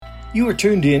You are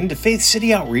tuned in to Faith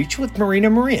City Outreach with Marina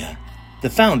Maria, the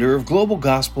founder of Global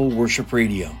Gospel Worship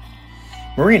Radio.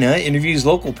 Marina interviews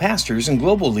local pastors and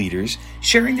global leaders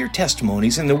sharing their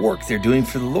testimonies and the work they're doing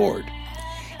for the Lord.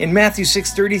 In Matthew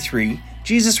 6:33,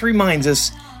 Jesus reminds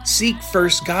us, "Seek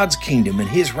first God's kingdom and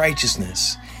His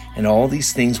righteousness, and all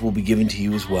these things will be given to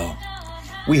you as well."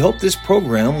 We hope this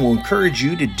program will encourage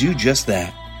you to do just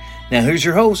that. Now here's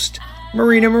your host,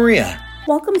 Marina Maria.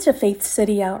 Welcome to Faith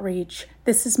City Outreach.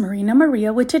 This is Marina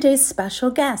Maria with today's special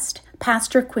guest,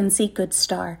 Pastor Quincy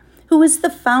Goodstar, who is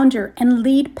the founder and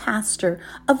lead pastor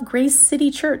of Grace City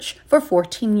Church for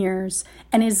 14 years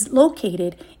and is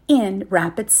located in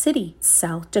Rapid City,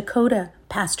 South Dakota.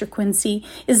 Pastor Quincy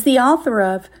is the author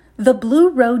of The Blue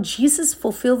Road, Jesus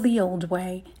Fulfilled the Old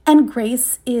Way, and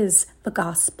Grace is the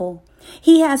Gospel.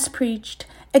 He has preached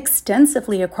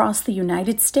extensively across the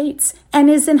United States and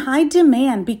is in high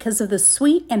demand because of the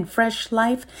sweet and fresh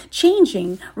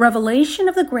life-changing revelation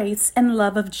of the grace and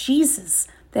love of Jesus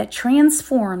that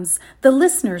transforms the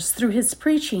listeners through his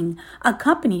preaching,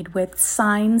 accompanied with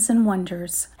signs and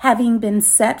wonders. Having been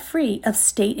set free of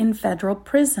state and federal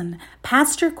prison,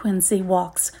 Pastor Quincy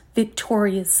walks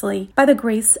victoriously by the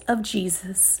grace of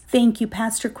Jesus. Thank you,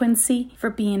 Pastor Quincy, for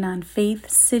being on Faith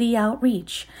City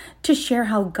Outreach to share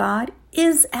how God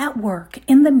is at work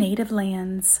in the native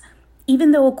lands.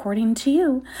 Even though, according to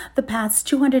you, the past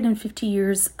 250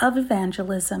 years of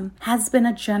evangelism has been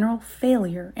a general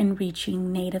failure in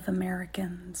reaching Native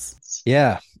Americans.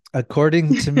 Yeah,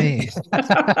 according to me.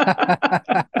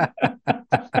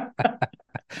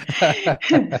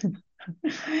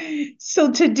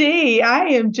 So today I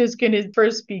am just going to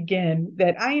first begin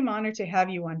that I am honored to have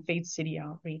you on Faith City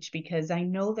Outreach because I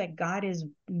know that God is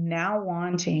now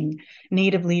wanting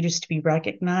Native leaders to be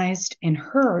recognized and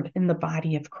heard in the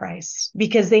body of Christ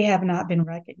because they have not been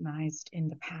recognized in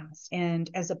the past. And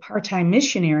as a part-time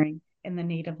missionary in the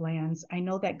Native lands, I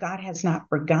know that God has not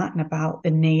forgotten about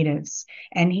the natives,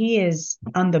 and He is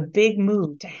on the big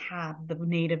move to have the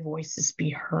Native voices be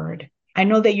heard. I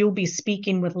know that you'll be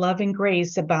speaking with love and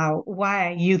grace about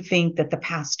why you think that the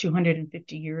past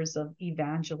 250 years of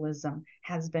evangelism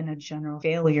has been a general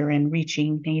failure in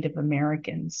reaching Native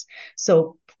Americans.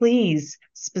 So please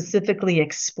specifically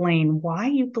explain why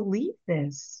you believe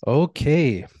this.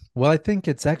 Okay. Well, I think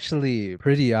it's actually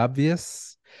pretty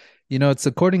obvious. You know, it's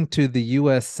according to the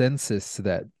U.S. Census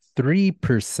that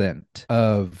 3%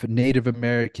 of Native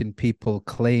American people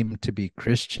claim to be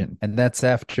Christian. And that's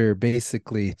after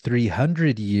basically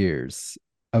 300 years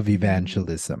of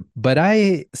evangelism. But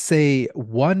I say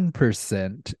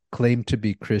 1% claim to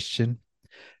be Christian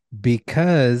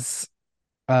because,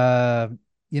 the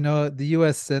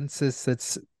U.S. Census,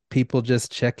 it's people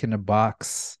just checking a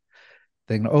box.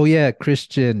 Oh yeah,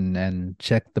 Christian, and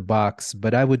check the box.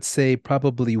 But I would say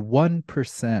probably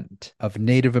 1% of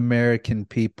Native American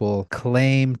people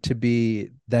claim to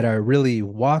be that are really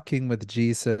walking with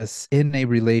Jesus in a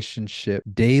relationship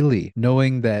daily,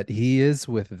 knowing that He is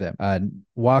with them,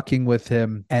 walking with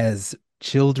Him as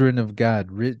children of God,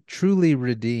 truly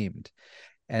redeemed.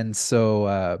 And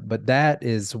so, but that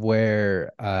is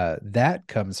where that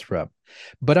comes from.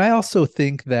 But I also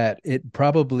think that it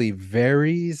probably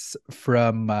varies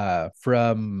from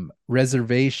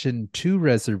reservation to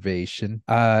reservation.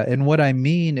 And what I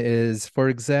mean is, for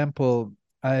example,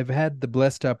 I've had the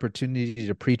blessed opportunity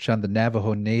to preach on the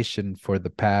Navajo Nation for the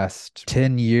past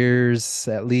 10 years,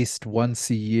 at least once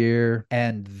a year.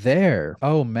 And there,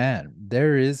 oh man,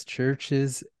 there is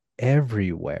churches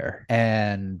everywhere,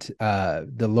 and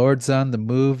the Lord's on the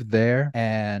move there.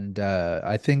 And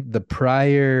I think the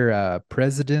prior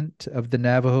president of the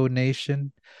Navajo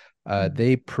Nation,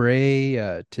 they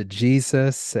pray to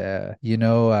Jesus,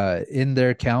 in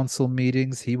their council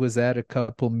meetings. He was at a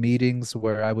couple meetings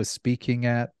where I was speaking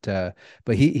at,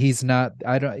 but he's not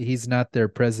their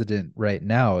president right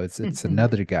now. It's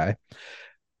another guy,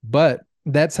 but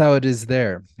that's how it is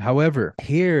there. However,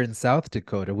 here in South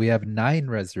Dakota, we have 9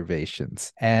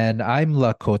 reservations, and I'm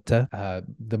Lakota.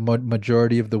 The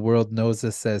majority of the world knows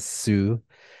us as Sioux.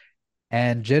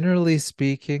 And generally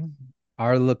speaking,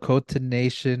 our Lakota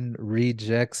nation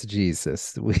rejects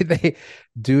Jesus. They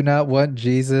do not want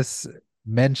Jesus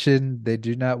mentioned. They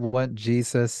do not want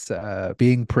Jesus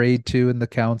being prayed to in the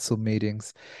council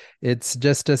meetings. It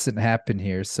just doesn't happen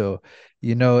here. So,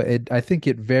 I think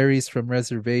it varies from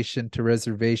reservation to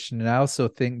reservation. And I also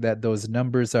think that those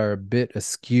numbers are a bit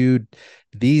askewed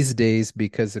these days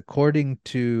because according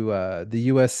to the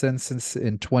U.S. Census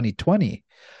in 2020,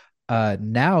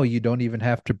 now you don't even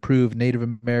have to prove Native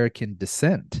American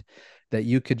descent. that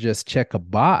you could just check a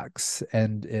box,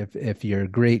 and if your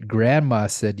great grandma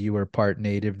said you were part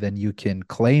native, then you can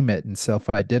claim it and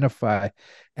self-identify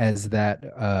as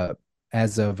that.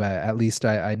 As of at least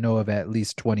I know of at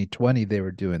least 2020 they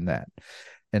were doing that.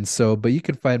 And so, but you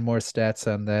can find more stats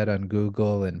on that on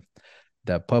Google, and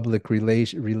the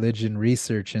Religion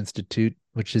Research Institute,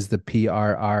 which is the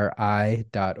PRRI.org,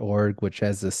 which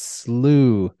has a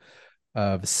slew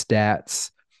of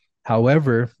stats.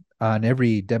 However, on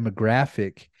every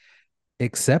demographic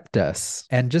except us.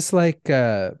 And just like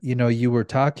you were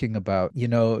talking about,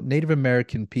 Native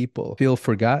American people feel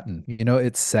forgotten.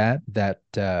 It's sad that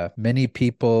many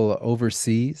people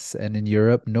overseas and in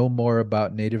Europe know more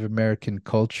about Native American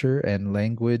culture and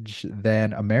language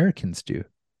than Americans do.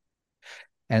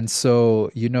 And so,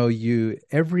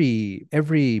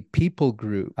 every people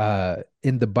group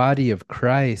in the body of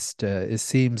Christ, it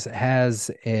seems,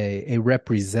 has a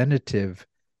representative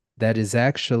that is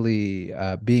actually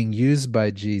being used by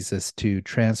Jesus to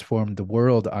transform the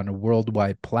world on a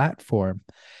worldwide platform,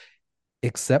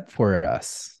 except for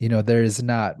us. There is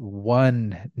not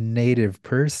one native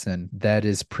person that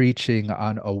is preaching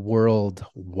on a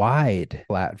worldwide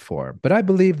platform. But I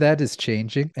believe that is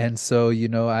changing. And so,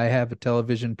 I have a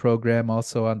television program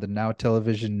also on the Now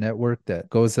Television Network that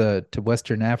goes to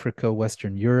Western Africa,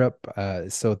 Western Europe.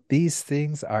 So these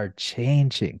things are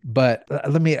changing. But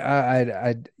let me,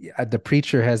 the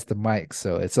preacher has the mic,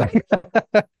 so it's like,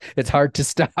 it's hard to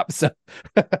stop. So,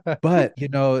 but,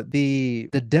 the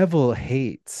devil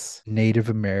hates Native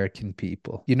American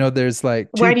people. There's like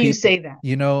two Why do you people, say that?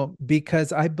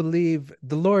 Because I believe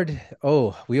the Lord,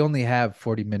 we only have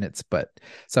 40 minutes, but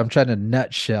so I'm trying to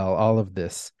nutshell all of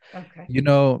this. Okay.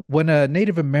 When a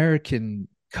Native American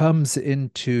comes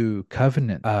into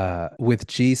covenant with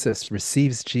Jesus,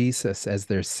 receives Jesus as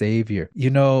their savior,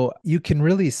 you can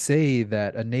really say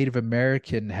that a Native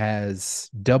American has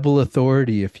double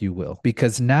authority, if you will,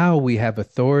 because now we have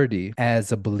authority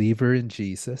as a believer in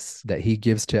Jesus that he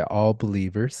gives to all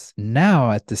believers.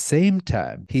 Now, at the same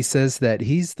time, he says that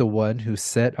he's the one who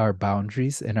set our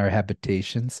boundaries and our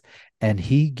habitations, and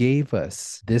he gave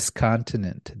us this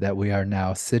continent that we are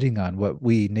now sitting on, what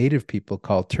we Native people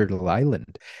call Turtle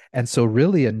Island. And so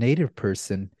really a Native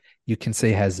person, you can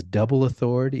say, has double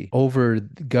authority over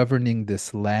governing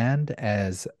this land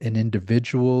as an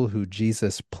individual who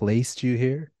Jesus placed you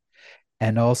here,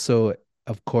 and also,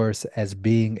 of course, as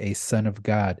being a son of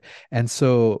God. And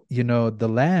so, the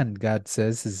land, God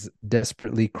says, is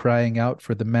desperately crying out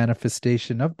for the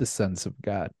manifestation of the sons of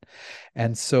God.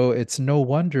 And so it's no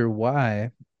wonder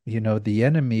why, the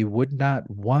enemy would not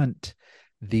want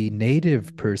the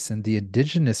native person, the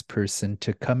indigenous person,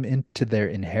 to come into their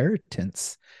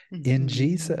inheritance in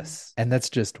Jesus. And that's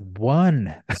just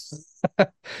one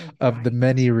of the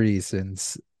many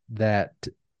reasons that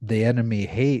the enemy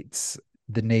hates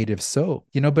the native soul.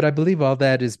 But I believe all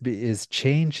that is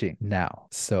changing now.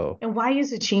 So, and why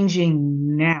is it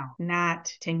changing now,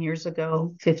 not 10 years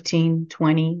ago, 15,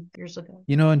 20 years ago?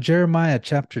 In Jeremiah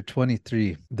chapter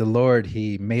 23, the Lord,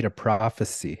 he made a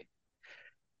prophecy.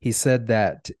 He said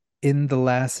that in the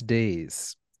last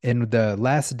days, and the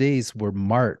last days were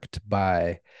marked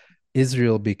by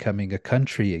Israel becoming a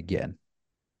country again.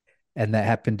 And that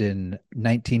happened in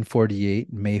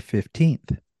 1948, May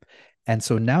 15th. And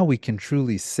so now we can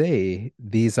truly say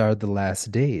these are the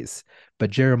last days.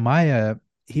 But Jeremiah,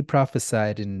 he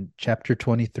prophesied in chapter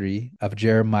 23 of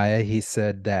Jeremiah, he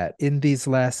said that in these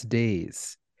last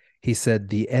days, he said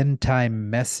the end time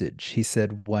message, he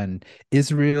said when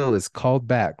Israel is called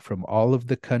back from all of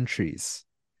the countries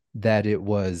that it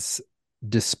was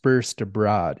dispersed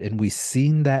abroad. And we've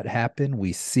seen that happen.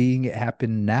 We're seeing it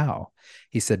happen now.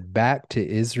 He said back to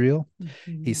Israel.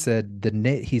 Mm-hmm. He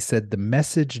said the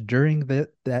message during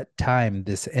that time,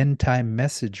 this end time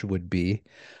message would be,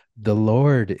 the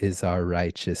Lord is our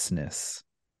righteousness.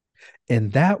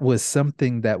 And that was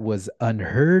something that was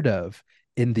unheard of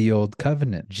in the old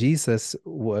covenant. Jesus,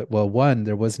 well, one,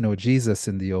 there was no Jesus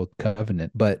in the old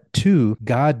covenant, but two,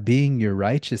 God being your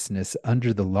righteousness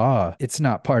under the law, it's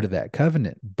not part of that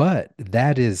covenant, but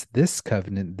that is this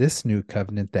covenant, this new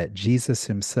covenant, that Jesus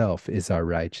himself is our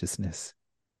righteousness,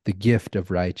 the gift of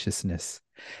righteousness.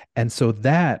 And so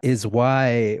that is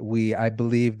why I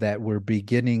believe that we're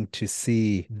beginning to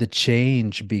see the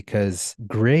change, because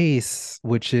grace,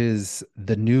 which is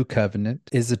the new covenant,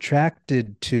 is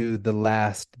attracted to the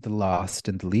last, the lost,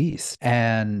 and the least.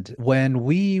 And when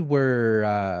we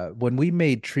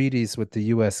made treaties with the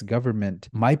U.S. government,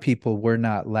 my people were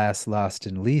not last, lost,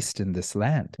 and least in this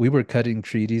land. We were cutting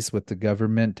treaties with the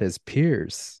government as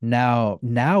peers. Now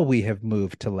we have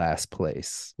moved to last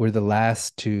place. We're the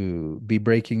last to be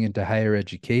breaking into higher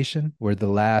education. We're the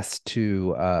last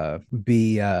to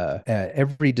be,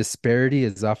 every disparity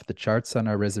is off the charts on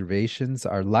our reservations.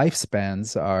 Our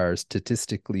lifespans are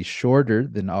statistically shorter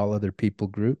than all other people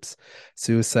groups.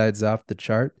 Suicide's off the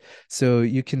chart. So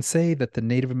you can say that the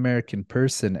Native American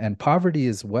person, and poverty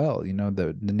as well,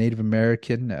 the Native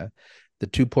American, the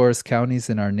two poorest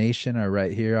counties in our nation are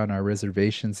right here on our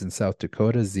reservations in South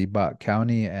Dakota, Zebot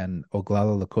County and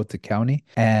Oglala Lakota County.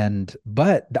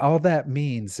 But all that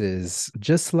means is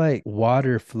just like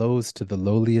water flows to the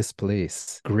lowliest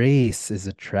place, grace is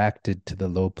attracted to the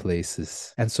low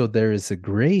places. And so there is a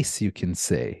grace, you can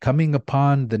say, coming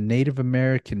upon the Native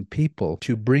American people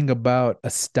to bring about a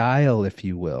style, if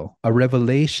you will, a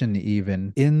revelation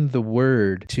even in the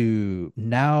word to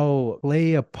now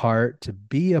play a part, to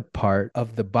be a part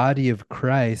of the body of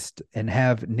Christ and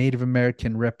have Native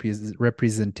American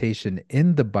representation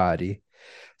in the body.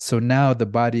 So now the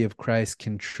body of Christ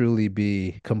can truly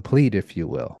be complete, if you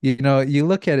will. You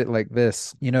look at it like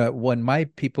this, when my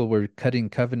people were cutting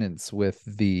covenants with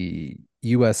the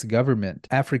US government,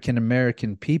 African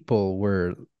American people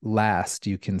were last,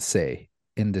 you can say,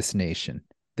 in this nation.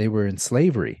 They were in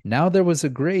slavery. Now there was a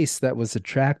grace that was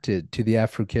attracted to the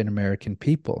African American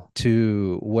people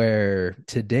to where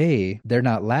today they're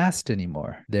not last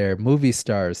anymore. They're movie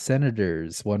stars,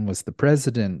 senators. One was the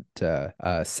president,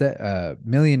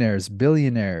 millionaires,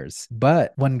 billionaires.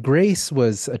 But when grace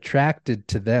was attracted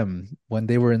to them, when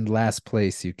they were in last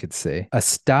place, you could say, a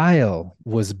style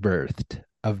was birthed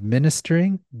of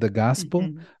ministering the gospel,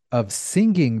 of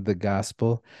singing the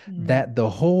gospel that the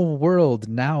whole world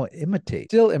now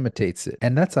still imitates it.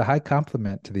 And that's a high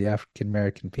compliment to the African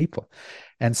American people.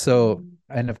 And so,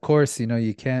 and of course,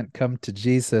 you can't come to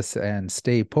Jesus and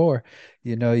stay poor.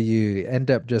 You end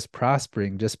up just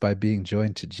prospering just by being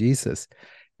joined to Jesus.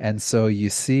 And so you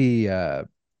see, and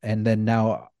then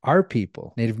now our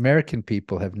people, Native American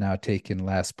people, have now taken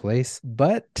last place.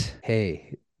 But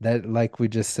hey, that, like we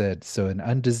just said, so an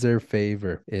undeserved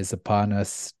favor is upon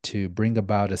us to bring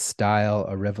about a style,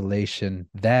 a revelation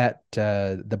that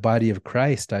the body of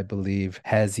Christ, I believe,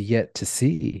 has yet to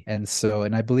see. And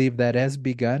I believe that has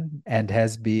begun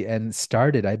and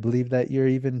started. I believe that you're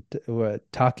even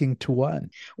talking to one.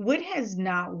 What has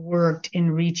not worked in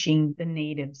reaching the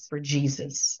natives for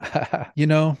Jesus?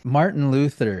 Martin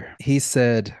Luther, he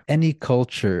said, any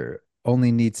culture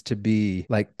only needs to be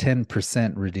like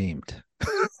 10% redeemed.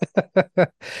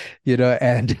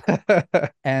 And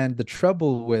and the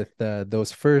trouble with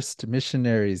those first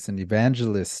missionaries and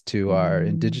evangelists to our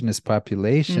indigenous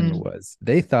population was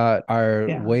they thought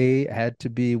our way had to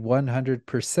be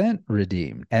 100%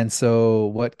 redeemed. And so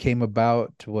what came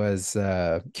about was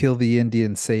kill the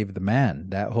Indian, save the man,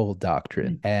 that whole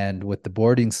doctrine. And with the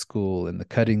boarding school and the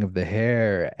cutting of the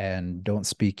hair and don't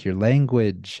speak your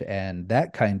language and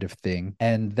that kind of thing.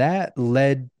 And that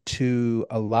led to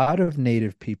a lot of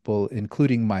Native people,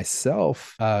 including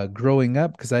myself, growing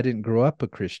up, because I didn't grow up a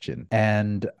Christian.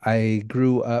 And I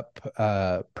grew up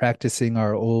practicing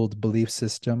our old belief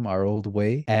system, our old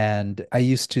way. And I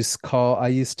used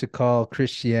to call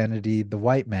Christianity the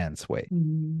white man's way,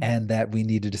 and that we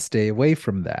needed to stay away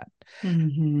from that.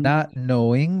 Not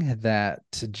knowing that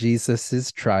Jesus is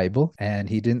tribal and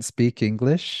he didn't speak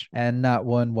English and not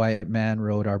one white man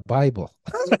wrote our Bible.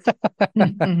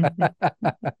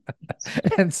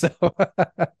 And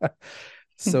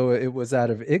so it was out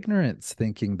of ignorance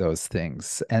thinking those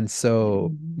things. And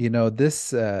so,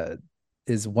 this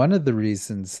is one of the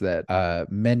reasons that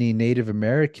many Native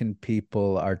American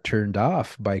people are turned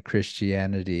off by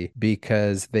Christianity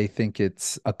because they think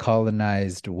it's a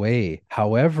colonized way.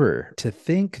 However, to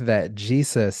think that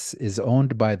Jesus is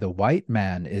owned by the white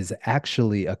man is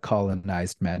actually a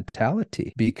colonized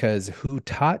mentality, because who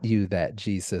taught you that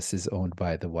Jesus is owned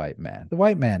by the white man? The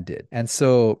white man did. And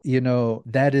so,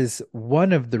 that is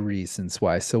one of the reasons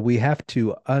why. So we have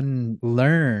to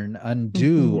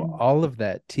undo all of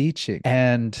that teaching.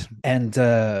 And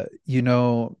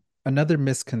another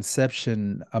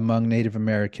misconception among Native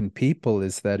American people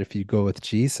is that if you go with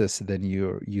Jesus, then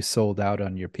you sold out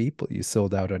on your people, you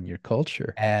sold out on your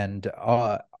culture. And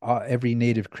every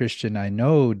Native Christian I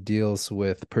know deals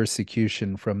with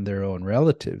persecution from their own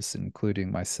relatives,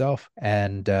 including myself.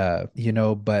 And,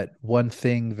 but one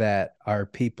thing that our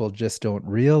people just don't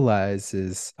realize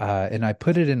is, and I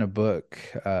put it in a book,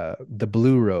 The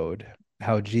Blue Road,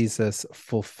 how Jesus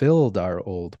fulfilled our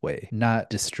old way,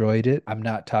 not destroyed it. I'm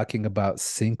not talking about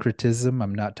syncretism.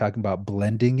 I'm not talking about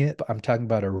blending it. I'm talking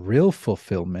about a real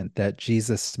fulfillment that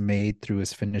Jesus made through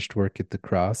his finished work at the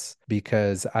cross,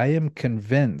 because I am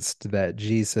convinced that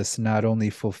Jesus not only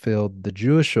fulfilled the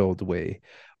Jewish old way,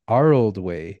 our old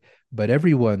way, but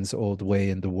everyone's old way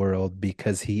in the world,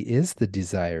 because he is the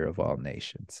desire of all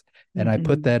nations. And I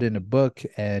put that in a book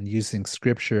and using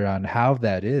scripture on how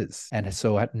that is. And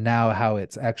so now how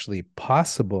it's actually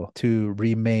possible to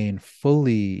remain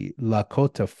fully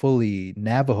Lakota, fully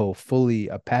Navajo, fully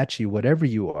Apache, whatever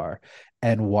you are,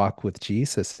 and walk with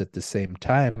Jesus at the same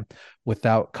time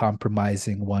without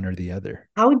compromising one or the other.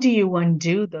 How do you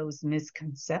undo those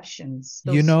misconceptions,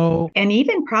 and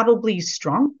even probably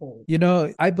strongholds?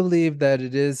 I believe that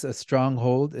it is a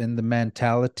stronghold in the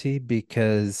mentality,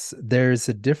 because there's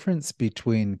a difference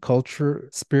between culture,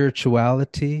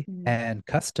 spirituality, and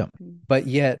custom. But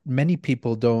yet many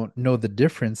people don't know the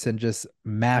difference and just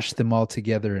mash them all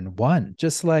together in one.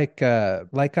 Just like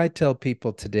I tell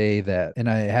people today that, and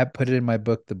I have put it in my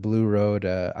book, The Blue Road,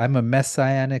 I'm a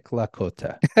Messianic Lakota.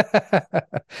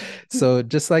 So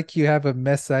just like you have a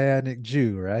Messianic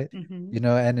Jew, right?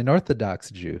 And an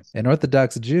Orthodox Jew. An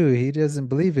Orthodox Jew, he doesn't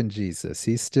believe in Jesus.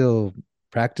 He still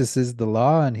practices the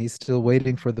law, and he's still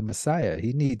waiting for the Messiah.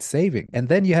 He needs saving. And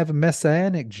then you have a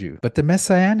Messianic Jew. But the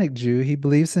Messianic Jew, he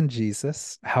believes in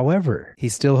Jesus. However, he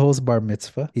still holds bar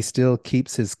mitzvah. He still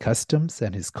keeps his customs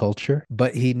and his culture.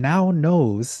 But he now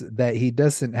knows that he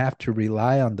doesn't have to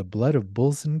rely on the blood of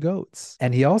bulls and goats.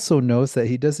 And he also knows that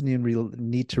he doesn't even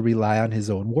need to rely on his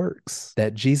own works,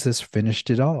 that Jesus finished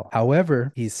it all.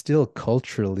 However, he's still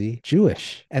culturally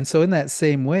Jewish. And so in that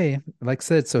same way, like I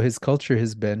said, so his culture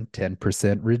has been 10%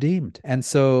 redeemed. And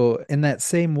so in that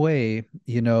same way,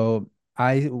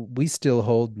 we still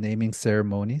hold naming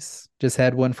ceremonies. Just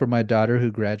had one for my daughter who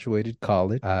graduated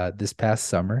college this past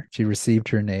summer. She received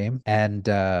her name, and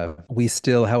we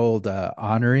still hold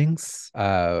honorings.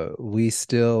 We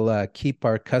still keep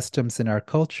our customs and our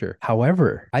culture.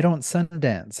 However, I don't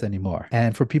Sundance anymore.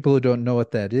 And for people who don't know what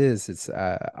that is, it's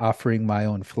offering my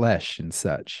own flesh and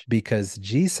such, because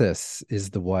Jesus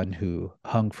is the one who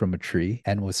hung from a tree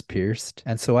and was pierced.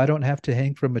 And so I don't have to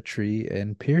hang from a tree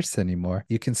and pierce anymore.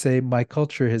 You can say my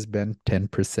culture has been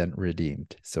 10%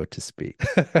 redeemed, so to speak.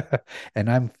 And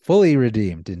I'm fully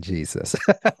redeemed in Jesus.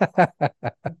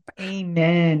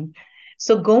 Amen.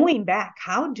 So going back,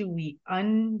 how do we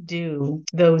undo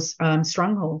those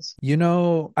strongholds?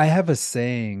 I have a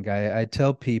saying. I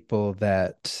tell people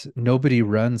that nobody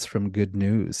runs from good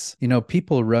news.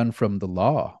 People run from the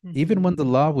law. Even when the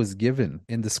law was given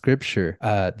in the scripture,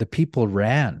 the people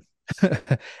ran.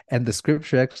 And the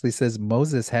scripture actually says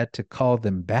Moses had to call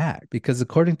them back, because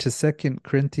according to 2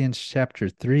 Corinthians chapter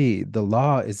 3, the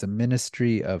law is a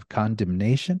ministry of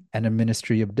condemnation and a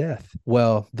ministry of death.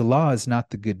 Well, the law is not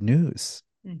the good news.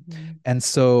 And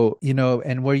so,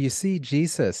 and where you see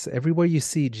Jesus, everywhere you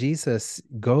see Jesus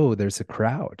go, there's a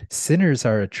crowd. Sinners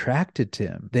are attracted to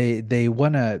him. They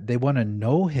wanna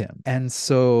know him. And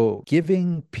so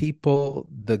giving people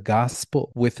the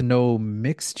gospel with no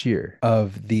mixture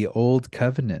of the old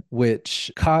covenant,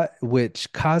 which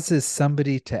causes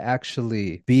somebody to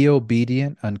actually be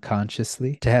obedient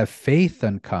unconsciously, to have faith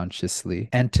unconsciously,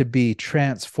 and to be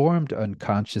transformed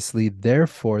unconsciously.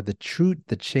 Therefore, the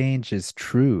change is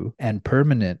true and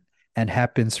permanent and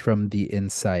happens from the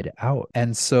inside out.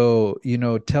 And so,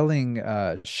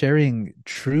 sharing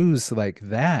truths like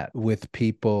that with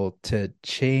people to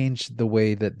change the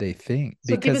way that they think.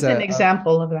 So give us an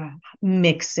example of that,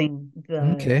 mixing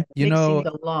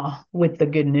the law with the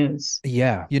good news.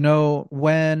 Yeah.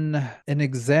 When an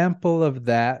example of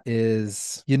that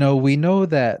is, we know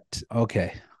that,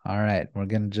 okay, all right, we're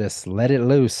going to just let it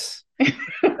loose.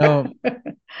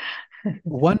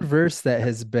 One verse that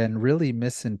has been really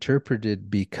misinterpreted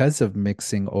because of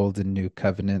mixing old and new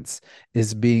covenants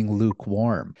is being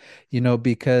lukewarm,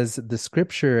 because the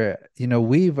scripture,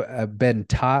 we've been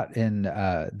taught in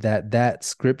that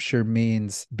scripture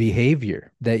means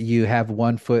behavior, that you have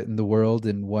one foot in the world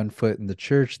and one foot in the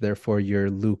church, therefore you're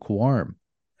lukewarm.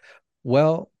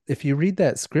 Well, if you read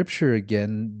that scripture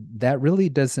again, that really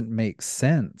doesn't make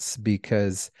sense,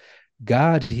 because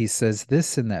God, he says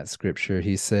this in that scripture.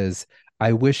 He says,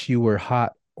 I wish you were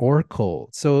hot or cold.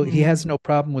 So he has no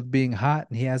problem with being hot,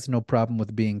 and he has no problem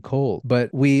with being cold. But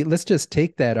let's just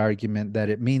take that argument that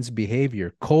it means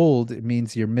behavior. Cold, it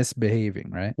means you're misbehaving,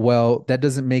 right? Well, that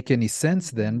doesn't make any sense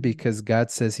then, because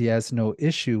God says he has no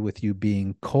issue with you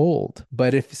being cold.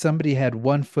 But if somebody had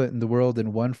one foot in the world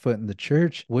and one foot in the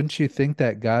church, wouldn't you think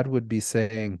that God would be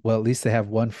saying, well, at least they have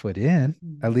one foot in.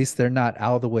 At least they're not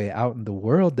all the way out in the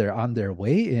world. They're on their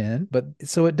way in. But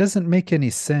so it doesn't make any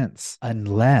sense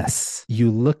unless you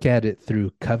look at it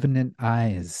through covenant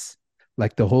eyes.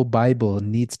 Like the whole Bible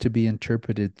needs to be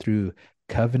interpreted through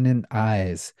covenant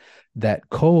eyes. That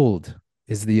cold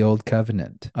is the old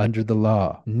covenant under the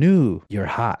law. New, you're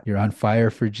hot. You're on fire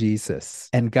for Jesus.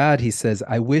 And God, he says,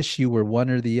 I wish you were one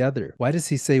or the other. Why does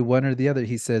he say one or the other?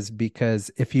 He says,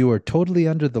 because if you are totally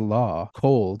under the law,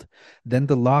 cold, then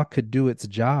the law could do its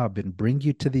job and bring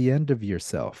you to the end of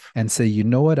yourself and say, you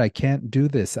know what? I can't do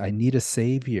this. I need a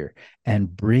savior,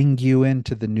 and bring you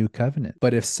into the new covenant.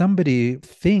 But if somebody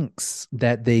thinks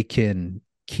that they can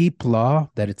keep law,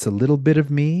 that it's a little bit of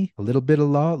me, a little bit of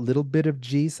law, a little bit of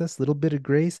Jesus, a little bit of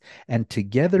grace, and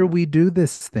together we do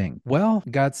this thing. Well,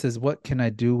 God says, what can I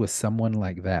do with someone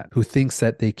like that who thinks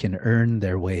that they can earn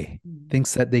their way,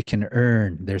 thinks that they can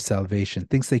earn their salvation,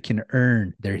 thinks they can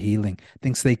earn their healing,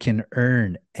 thinks they can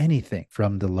earn anything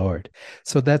from the Lord?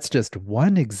 So that's just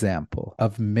one example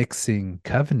of mixing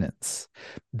covenants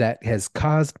that has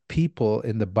caused people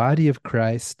in the body of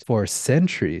Christ for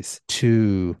centuries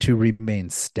to remain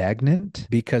stagnant,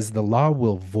 because the law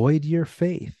will void your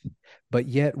faith. But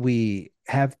yet we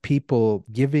have people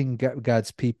giving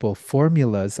God's people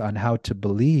formulas on how to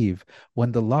believe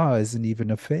when the law isn't even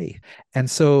a faith. And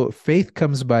so faith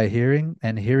comes by hearing,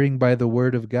 and hearing by the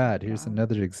word of God. Here's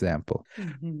another example.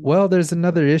 Well, there's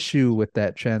another issue with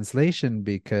that translation,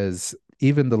 because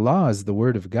even the law is the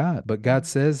word of God, but God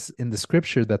says in the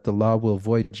scripture that the law will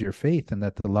void your faith and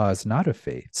that the law is not of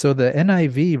faith. So the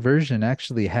NIV version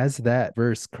actually has that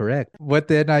verse correct. What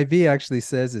the NIV actually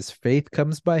says is faith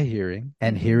comes by hearing,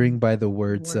 and hearing by the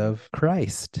words of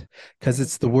Christ, because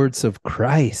it's the words of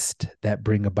Christ that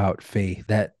bring about faith,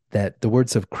 that the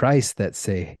words of Christ that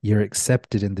say, you're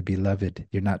accepted in the beloved,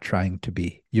 you're not trying to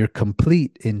be. You're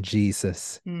complete in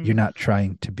Jesus, you're not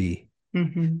trying to be.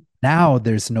 Now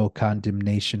there's no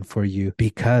condemnation for you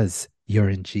because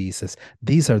you're in Jesus.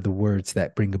 These are the words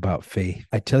that bring about faith.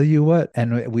 I tell you what,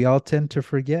 and we all tend to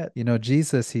forget,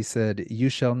 Jesus, he said, you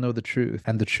shall know the truth,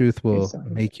 and the truth will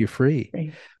make you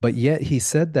free. But yet he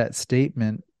said that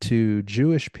statement to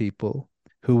Jewish people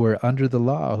who were under the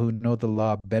law, who know the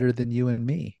law better than you and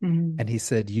me. And he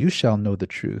said, you shall know the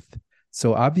truth.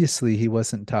 So obviously he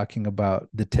wasn't talking about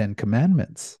the 10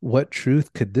 commandments. What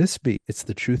truth could this be? It's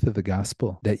the truth of the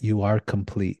gospel, that you are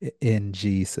complete in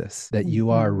Jesus, that you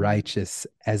are righteous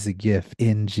as a gift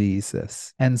in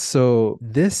Jesus. And so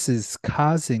this is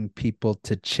causing people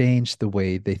to change the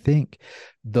way they think.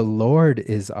 The Lord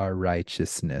is our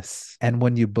righteousness. And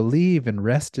when you believe and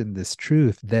rest in this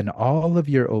truth, then all of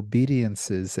your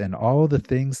obediences and all the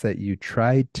things that you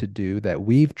tried to do, that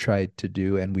we've tried to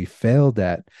do and we failed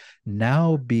at,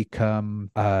 now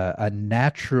become a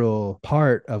natural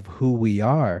part of who we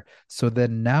are. So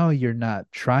then now you're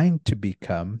not trying to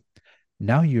become,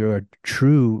 now you're a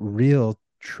true, real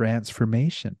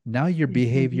transformation. Now your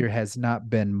behavior has not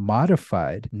been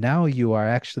modified. Now you are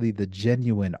actually the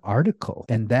genuine article.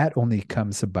 And that only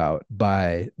comes about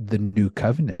by the new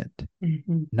covenant,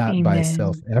 not by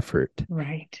self-effort.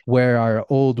 Right. Where our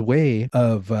old way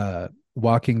of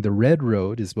walking the red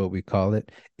road, is what we call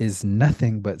it, is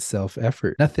nothing but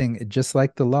self-effort. Nothing, just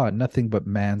like the law, nothing but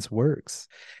man's works.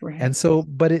 Right. And so,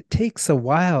 but it takes a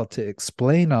while to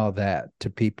explain all that to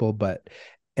people. But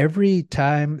every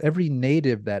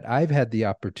native that I've had the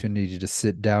opportunity to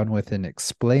sit down with and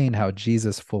explain how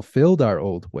Jesus fulfilled our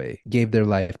old way, gave their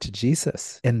life to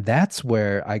Jesus. And that's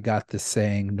where I got the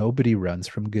saying, nobody runs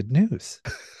from good news.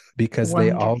 Because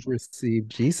they all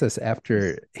received Jesus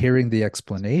after hearing the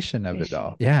explanation of it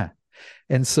all. Yeah.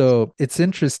 And so it's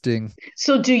interesting.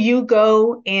 So do you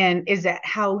go, and is that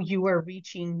how you are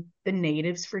reaching the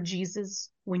natives for Jesus,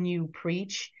 when you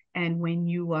preach and when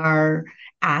you are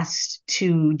asked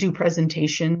to do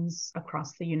presentations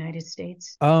across the United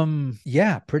States?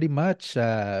 Yeah, pretty much.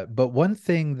 But one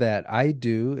thing that I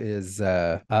do is,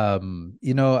 I'm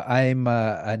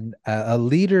a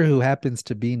leader who happens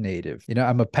to be native.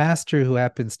 I'm a pastor who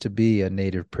happens to be a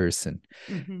native person.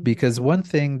 Because one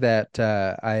thing that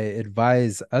I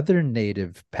advise other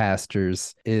native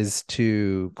pastors is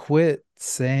to quit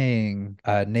saying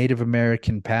Native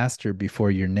American pastor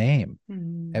before your name.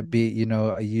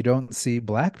 You don't see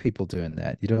Black people doing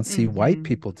that. You don't see white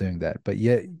people doing that. But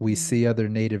yet we see other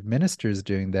Native ministers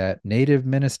doing that. Native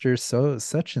ministers, so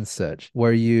such and such,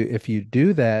 where if you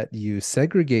do that, you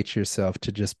segregate yourself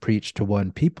to just preach to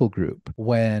one people group,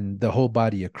 when the whole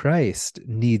body of Christ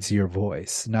needs your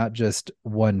voice, not just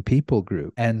one people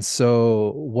group. And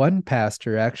so one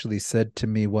pastor actually said to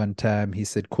me one time, he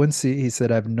said, Quincy, he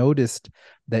said, I've noticed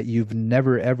that you've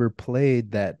never ever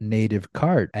played that native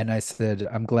card. And I said,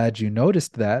 I'm glad you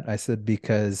noticed that. I said,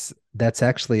 because that's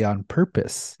actually on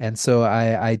purpose. And so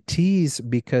I tease,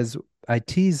 because I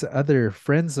tease other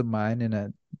friends of mine in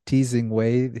a teasing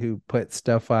way who put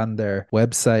stuff on their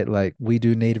website like, we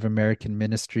do Native American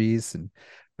ministries, and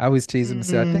I always tease them and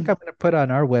say, I think Mm-hmm. I'm going to put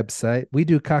on our website, we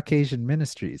do Caucasian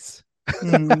ministries.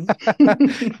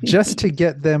 Just to Mm.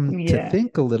 get them to Yeah,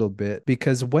 think a little bit,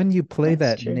 because when you play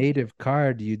that's that true. native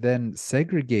card, you then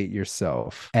segregate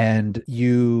yourself. And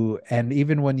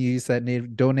even when you use that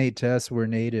native, donate to us, we're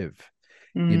native.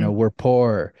 Mm. We're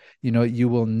poor. You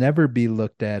will never be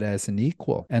looked at as an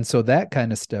equal. And so that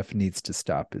kind of stuff needs to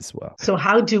stop as well. So,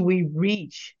 how do we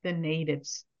reach the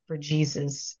natives for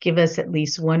Jesus? Give us at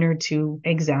least one or two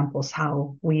examples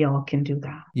how we all can do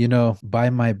Buy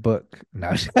my book.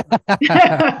 No.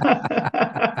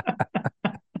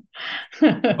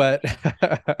 that. but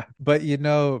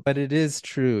but it is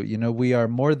true. We are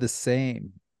more the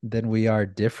same than we are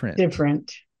different.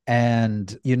 Different.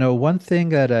 And one thing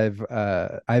that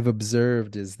I've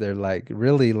observed is there like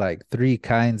really like three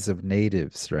kinds of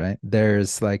natives, right?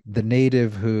 There's like the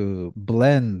native who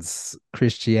blends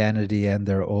Christianity and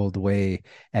their old way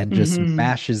and just Mm-hmm.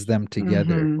 mashes them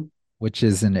together, Mm-hmm. which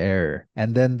is an error.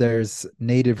 And then there's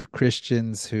native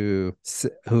Christians who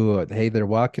hey, they're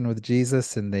walking with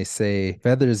Jesus and they say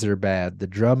feathers are bad, the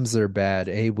drums are bad.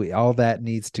 Hey, we all that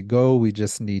needs to go. We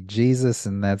just need Jesus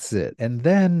and that's it. And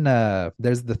then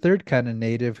there's the third kind of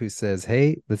native who says,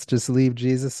 hey, let's just leave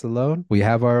Jesus alone. We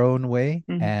have our own way,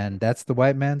 and that's the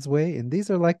white man's way. And these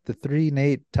are like the three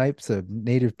types of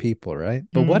native people, right?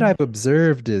 But what Mm-hmm. I've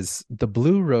observed is the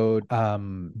Blue Road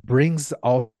brings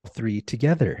all three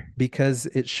together because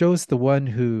it shows the one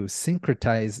who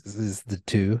syncretizes the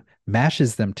two,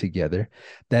 mashes them together,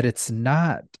 that it's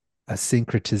not a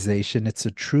syncretization, it's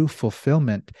a true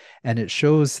fulfillment, and it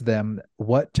shows them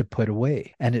what to put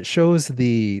away. And it shows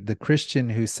the Christian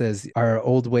who says our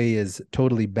old way is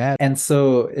totally bad. And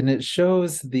it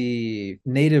shows the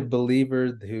native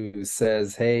believer who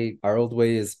says, hey, our old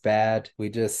way is bad.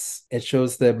 It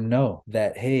shows them no,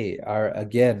 that hey,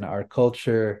 our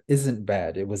culture isn't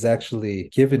bad. It was actually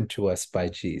given to us by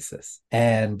Jesus.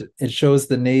 And it shows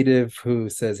the native who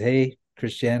says, hey,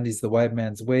 Christianity's the white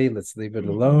man's way. Let's leave it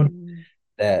alone. Mm-hmm.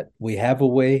 That we have a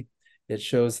way. It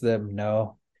shows them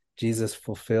no, Jesus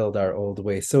fulfilled our old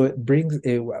way. So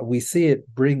we see it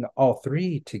bring all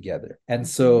three together. And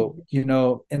so,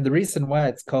 and the reason why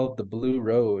it's called the Blue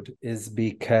Road is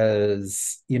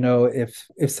because,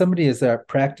 if somebody is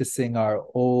practicing our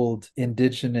old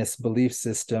indigenous belief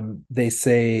system, they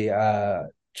say,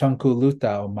 Chanku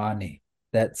Luta Omani,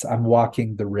 that's I'm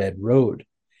walking the red road.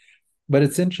 But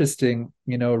it's interesting,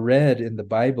 red in the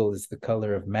Bible is the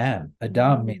color of man.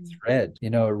 Adam means Mm-hmm. red.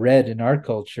 Red in our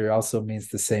culture also means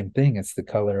the same thing. It's the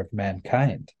color of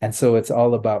mankind. And so it's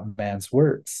all about man's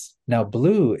works. Now,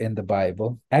 blue in the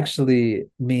Bible actually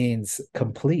means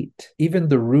complete. Even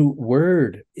the root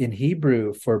word in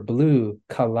Hebrew for blue,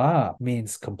 kala,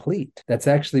 means complete. That's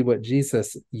actually what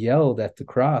Jesus yelled at the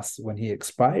cross when he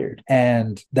expired.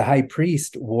 And the high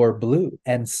priest wore blue.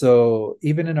 And so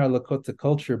even in our Lakota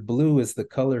culture, blue is the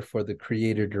color for the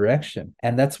creator direction.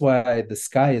 And that's why the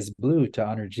sky is blue, to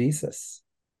honor Jesus.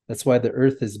 That's why the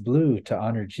earth is blue, to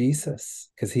honor Jesus,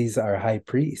 because he's our high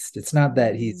priest. It's not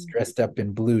that he's dressed up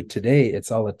in blue today, it's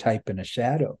all a type and a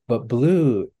shadow. But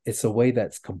blue, it's a way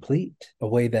that's complete, a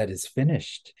way that is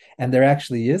finished. And there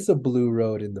actually is a blue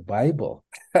road in the Bible.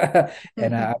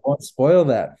 And I won't spoil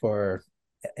that for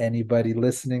anybody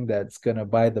listening that's going to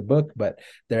buy the book, but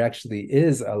there actually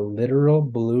is a literal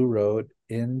blue road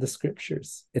in the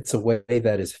scriptures. It's a way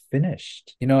that is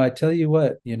finished. I tell you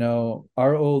what,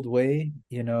 our old way,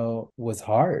 was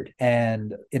hard.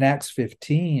 And in Acts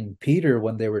 15, Peter,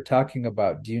 when they were talking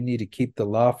about, do you need to keep the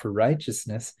law for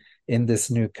righteousness in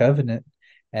this new covenant?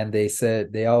 And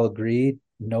they all agreed,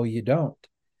 no, you don't,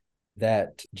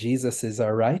 that Jesus is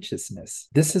our righteousness.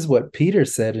 This is what Peter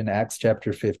said in Acts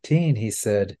chapter 15. He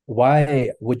said,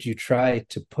 why would you try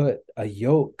to put a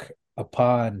yoke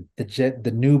upon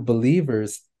the new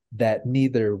believers that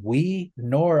neither we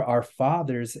nor our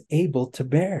fathers able to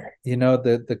bear?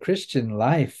 The Christian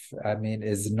life, I mean,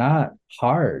 is not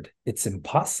hard. It's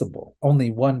impossible.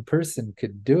 Only one person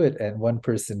could do it, and one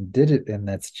person did it, and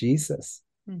that's Jesus.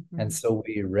 Mm-hmm. And so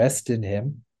we rest in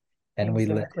him and we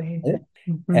let Exactly. him live.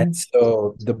 Mm-hmm. And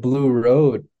so the Blue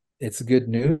Road, it's good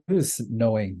news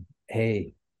knowing,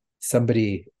 hey,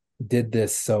 somebody did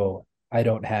this, so I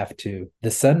don't have to. The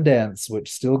Sundance, which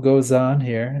still goes on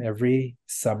here every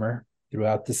summer,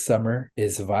 throughout the summer,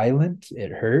 is violent.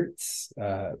 It hurts,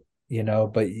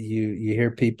 but you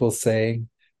hear people saying,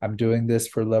 I'm doing this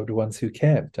for loved ones who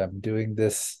can't. I'm doing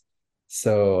this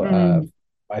so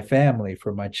my family,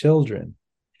 for my children.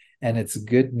 And it's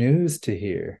good news to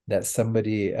hear that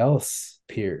somebody else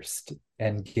pierced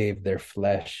and gave their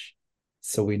flesh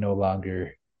so we no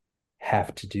longer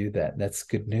have to do that. That's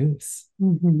good news.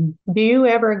 Do you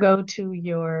ever go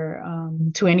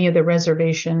to to any of the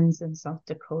reservations in South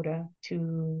Dakota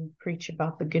to preach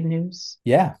about the good news?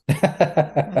 Yeah.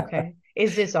 Okay.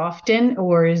 Is this often,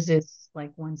 or is this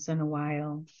like once in a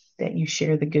while that you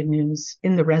share the good news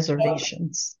in the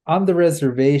reservations? On the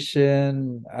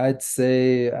reservation, I'd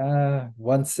say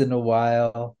once in a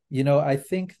while. I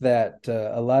think that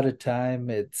a lot of time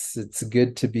it's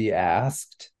good to be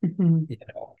asked, Hmm.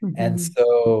 and Hmm.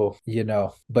 so,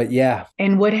 but yeah,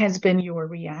 And what has been your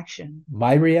reaction?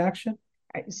 my reaction,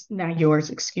 Not yours,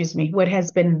 excuse me. What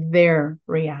has been their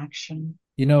reaction?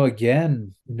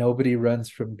 again, nobody runs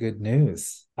from good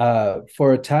news.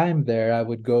 For a time there, I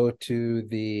would go to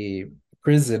the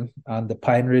prison on the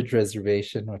Pine Ridge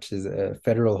Reservation, which is a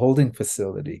federal holding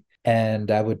facility.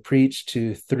 And I would preach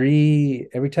to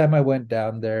every time I went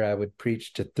down there, I would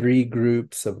preach to three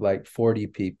groups of like 40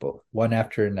 people, one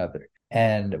after another.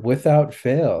 And without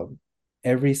fail,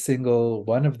 every single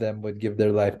one of them would give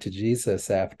their life to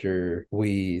Jesus after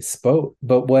we spoke.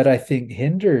 But what I think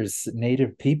hinders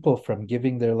Native people from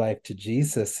giving their life to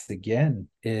Jesus again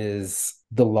is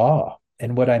the law.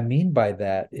 And what I mean by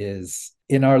that is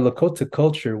in our Lakota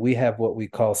culture, we have what we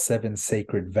call seven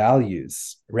sacred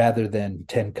values rather than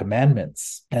 10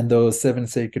 commandments. And those seven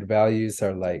sacred values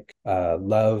are like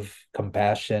love,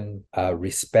 compassion,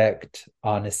 respect,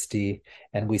 honesty.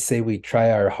 And we say we try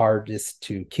our hardest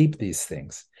to keep these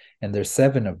things. And there's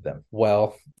seven of them.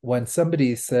 Well, when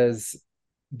somebody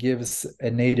gives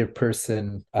a Native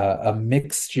person a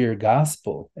mixture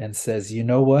gospel and says, you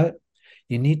know what?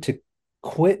 You need to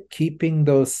quit keeping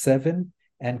those seven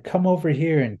and come over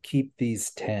here and keep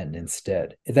these 10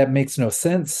 instead. That makes no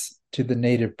sense to the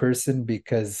Native person,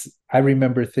 because I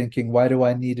remember thinking, why do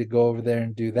I need to go over there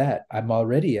and do that? I'm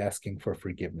already asking for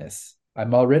forgiveness.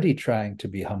 I'm already trying to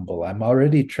be humble. I'm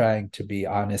already trying to be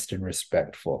honest and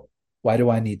respectful. Why do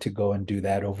I need to go and do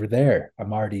that over there?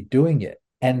 I'm already doing it.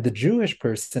 And the Jewish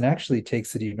person actually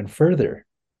takes it even further,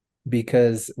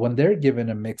 because when they're given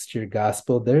a mixture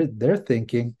gospel, they're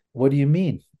thinking, what do you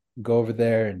mean? Go over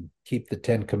there and keep the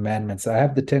 10 commandments. I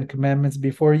have the 10 commandments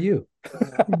before you.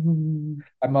 Mhm.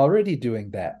 I'm already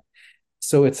doing that.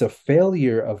 So it's a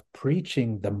failure of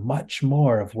preaching the much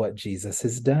more of what Jesus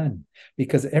has done.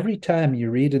 Because every time you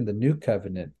read in the New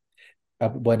Covenant,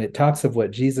 when it talks of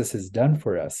what Jesus has done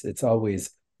for us, it's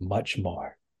always much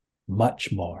more,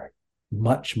 much more,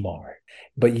 much more.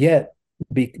 But yet,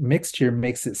 mixture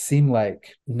makes it seem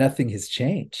like nothing has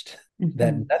changed,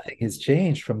 that Mhm. nothing has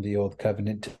changed from the old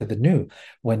covenant to the new,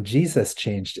 when Jesus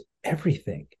changed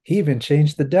everything. He even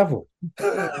changed the devil.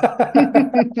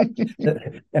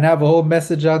 And I have a whole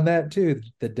message on that too.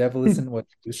 The devil isn't what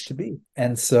it used to be.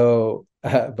 And so,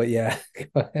 but yeah.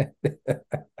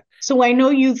 So I know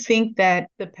you think that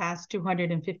the past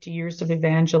 250 years of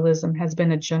evangelism has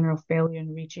been a general failure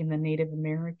in reaching the Native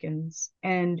Americans.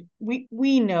 And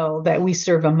we know that we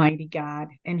serve a mighty God,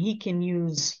 and he can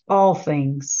use all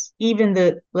things,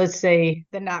 even let's say,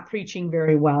 the not preaching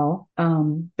very well.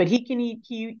 But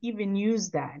he even use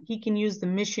that. He can use the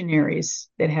missionaries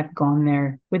that have gone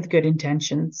there with good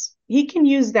intentions. He can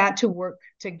use that to work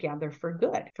together for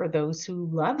good for those who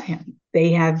love him.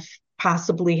 They have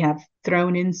possibly have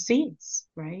thrown in seeds,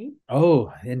 right?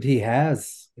 Oh, and he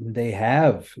has, and they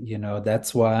have,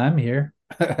 that's why I'm here.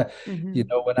 Mm-hmm.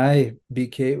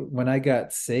 When I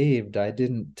got saved, I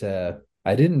didn't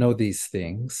know these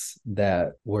things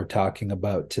that we're talking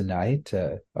about tonight,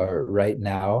 or right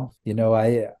now.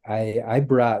 I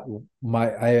brought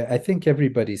I think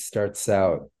everybody starts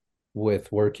out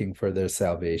with working for their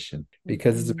salvation,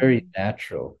 because it's Mm-hmm. very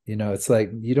natural. It's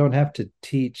like you don't have to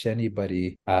teach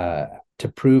anybody to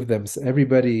prove them.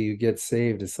 Everybody who gets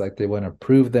saved, it's like they want to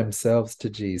prove themselves to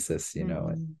Jesus, and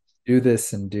Mm-hmm. do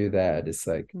this and do that. It's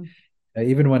like, Mm-hmm.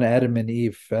 even when Adam and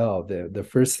Eve fell, the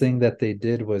first thing that they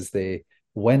did was they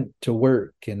went to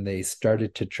work and they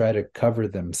started to try to cover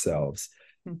themselves.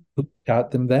 Who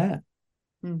taught them that?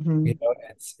 Mm-hmm.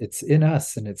 It's in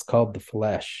us, and it's called the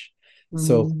flesh.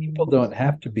 So people Mm-hmm. don't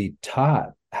have to be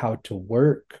taught how to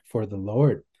work for the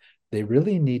Lord. They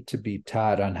really need to be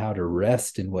taught on how to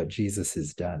rest in what Jesus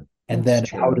has done. And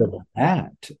That's then out true. of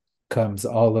that comes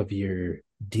all of your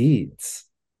deeds.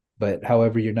 But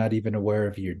however, you're not even aware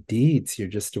of your deeds, you're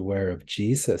just aware of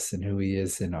Jesus and who he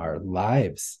is in our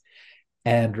lives.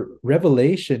 And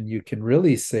revelation, you can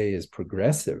really say, is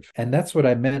progressive. And that's what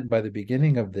I meant by the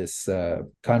beginning of this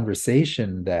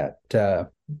conversation, that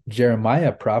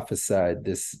Jeremiah prophesied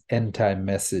this end time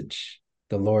message: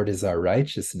 the Lord is our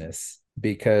righteousness.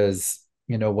 Because,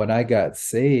 when I got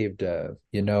saved,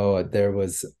 there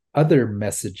was other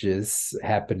messages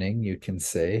happening, you can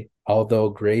say, although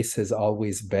grace has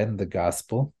always been the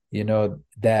gospel,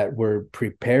 that we're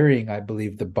preparing, I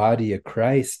believe, the body of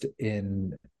Christ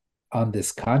in on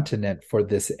this continent for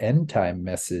this end time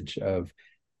message of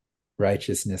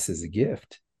righteousness is a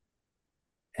gift,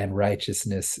 and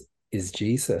righteousness is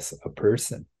Jesus, a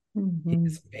person. He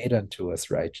has made unto us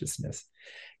righteousness.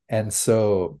 And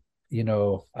so,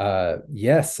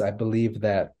 yes, I believe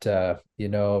that, I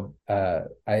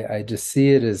just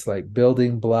see it as like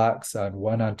building blocks on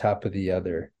one on top of the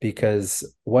other.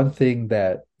 Because one thing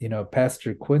that,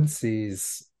 Pastor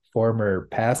Quincy's former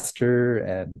pastor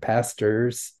and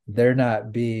pastors, they're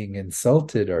not being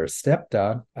insulted or stepped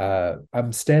on.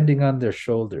 I'm standing on their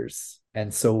shoulders.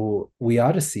 And so we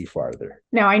ought to see farther.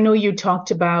 Now, I know you talked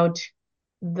about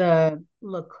the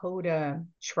Lakota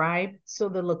tribe. So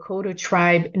the Lakota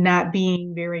tribe not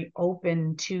being very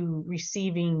open to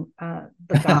receiving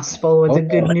the gospel or the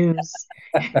good news.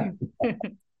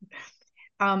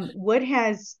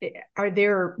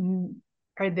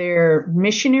 Are there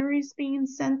missionaries being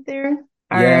sent there?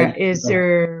 Is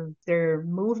there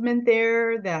movement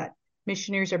there that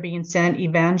missionaries are being sent,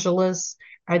 evangelists?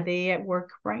 Are they at work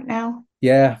right now?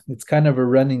 Yeah, it's kind of a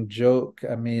running joke.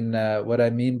 I mean, what I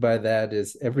mean by that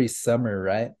is every summer,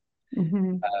 right?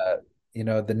 Mm-hmm.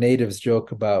 The natives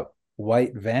joke about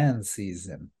white van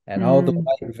season, and all the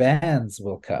white vans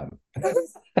will come.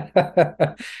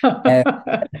 and,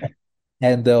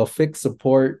 and they'll fix a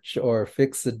porch or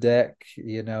fix a deck,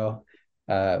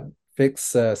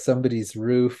 fix somebody's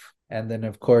roof. And then,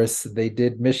 of course, they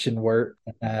did mission work.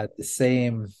 The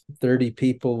same 30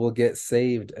 people will get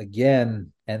saved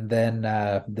again, and then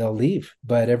they'll leave.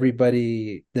 But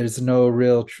everybody, there's no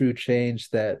real true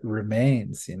change that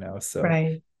remains, So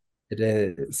right. It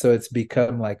is, so it's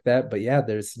become like that. But yeah,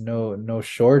 there's no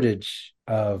shortage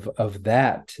of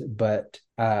that. But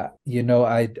I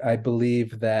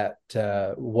believe that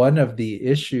one of the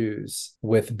issues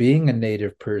with being a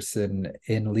Native person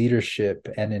in leadership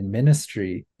and in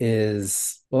ministry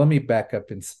is, well, let me back up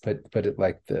and put it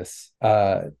like this.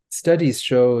 Studies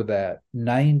show that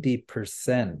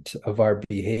 90% of our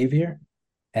behavior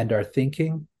and our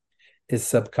thinking is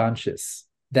subconscious.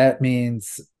 That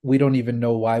means we don't even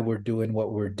know why we're doing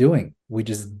what we're doing. We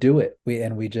just do it. We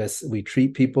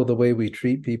treat people the way we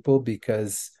treat people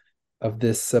because of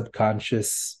this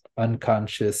subconscious,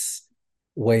 unconscious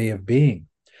way of being.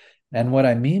 And what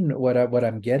I mean, what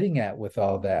I'm getting at with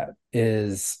all that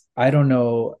is, I don't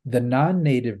know, the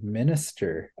non-native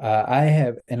minister,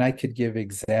 I could give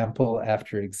example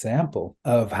after example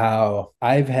of how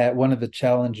I've had, one of the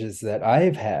challenges that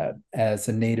I've had as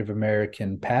a Native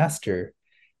American pastor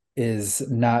is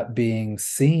not being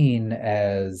seen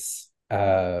as,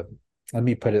 let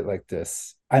me put it like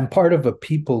this. I'm part of a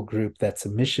people group that's a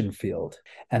mission field.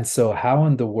 And so how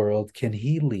in the world can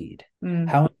he lead?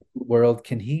 How in the world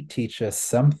can he teach us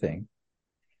something?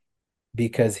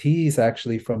 Because he's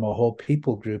actually from a whole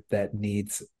people group that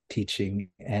needs teaching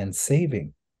and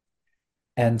saving.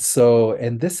 And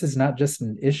this is not just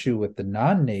an issue with the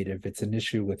non-native, it's an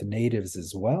issue with natives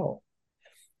as well.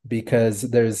 Because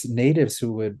there's natives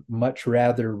who would much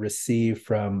rather receive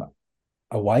from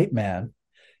a white man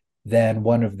than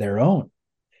one of their own.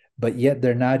 But yet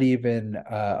they're not even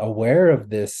aware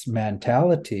of this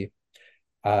mentality.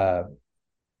 This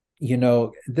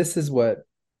is what,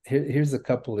 here's a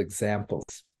couple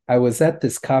examples. I was at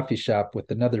this coffee shop with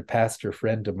another pastor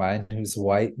friend of mine who's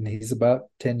white, and he's about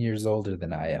 10 years older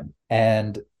than I am.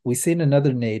 And we seen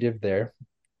another native there.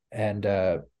 And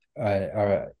I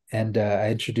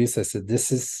introduced, I said,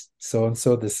 this is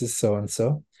so-and-so, this is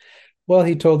so-and-so. Well,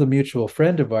 he told a mutual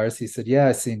friend of ours, he said, yeah,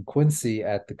 I seen Quincy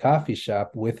at the coffee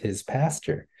shop with his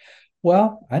pastor.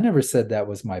 Well, I never said that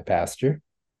was my pastor,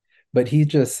 but he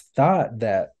just thought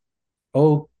that,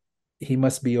 oh, he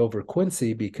must be over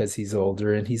Quincy because he's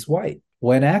older and he's white.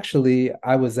 When actually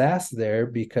I was asked there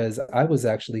because I was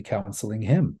actually counseling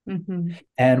him. Mm-hmm.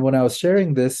 And when I was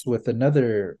sharing this with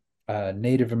another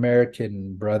Native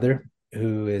American brother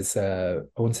who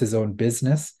owns his own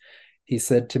business, he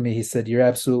said to me, he said, you're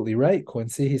absolutely right,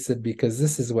 Quincy. He said, because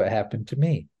this is what happened to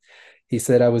me. He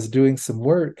said, I was doing some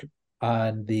work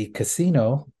on the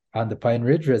casino on the Pine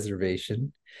Ridge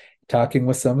Reservation, talking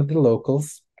with some of the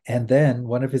locals. And then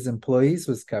one of his employees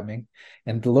was coming,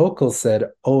 and the locals said,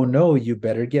 oh no, you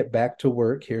better get back to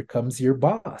work. Here comes your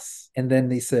boss. And then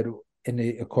they said,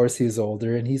 of course he's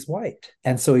older and he's white.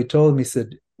 And so he told him, he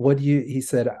said, what do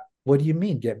you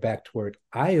mean get back to work?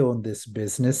 I own this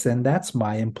business and that's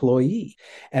my employee.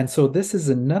 And so this is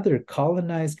another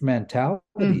colonized mentality,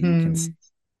 you can see,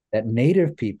 that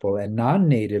native people and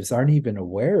non-natives aren't even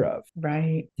aware of.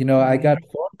 Right. I got a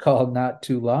phone call not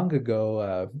too long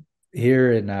ago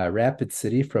here in Rapid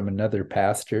City from another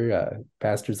pastor.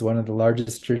 Pastor's one of the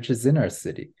largest churches in our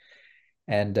city.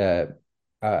 And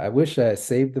I wish I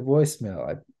saved the voicemail.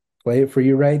 I play it for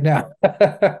you right now.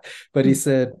 But he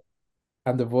said,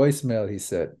 on the voicemail, he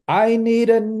said, I need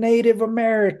a Native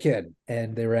American.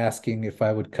 And they were asking if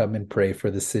I would come and pray for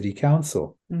the city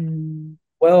council. Mm.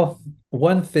 Well,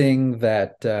 one thing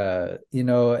that,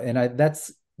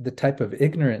 that's the type of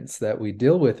ignorance that we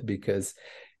deal with, because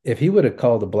if he would have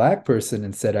called a black person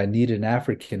and said, I need an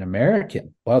African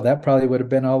American, well, that probably would have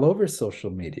been all over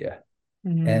social media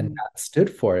and not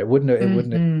stood for it. It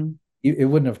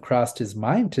wouldn't have crossed his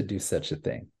mind to do such a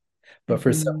thing. But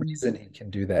for some reason, he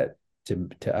can do that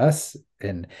to us.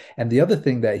 And the other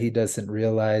thing that he doesn't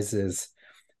realize is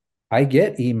I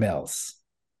get emails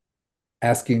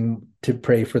asking to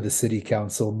pray for the city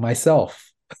council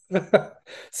myself.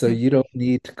 So you don't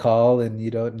need to call and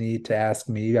you don't need to ask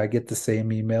me. I get the same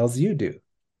emails you do.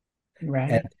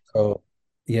 Right. And so,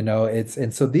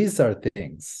 so these are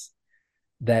things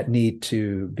that need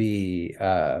to be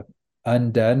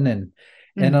undone. And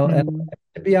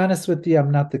to be honest with you,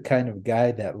 I'm not the kind of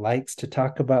guy that likes to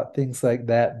talk about things like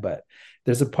that, but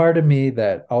there's a part of me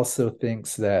that also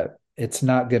thinks that it's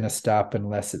not going to stop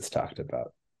unless it's talked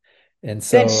about. And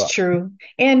so that's true.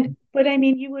 But I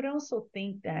mean, you would also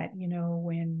think that,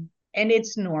 and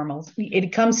it's normal,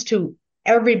 it comes to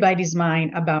everybody's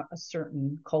mind about a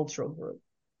certain cultural group.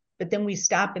 But then we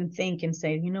stop and think and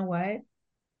say, you know what?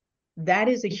 That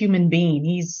is a human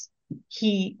being.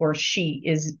 He or she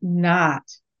is not,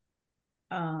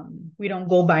 we don't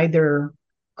go by their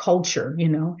culture,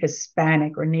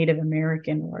 Hispanic or Native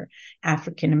American or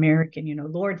African American,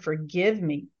 Lord, forgive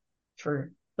me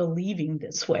for believing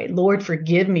this way. Lord,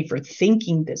 forgive me for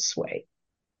thinking this way.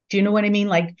 Do you know what I mean?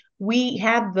 Like we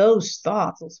have those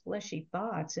thoughts, those fleshy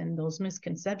thoughts and those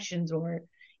misconceptions, or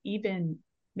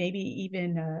maybe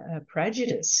even a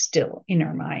prejudice still in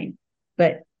our mind.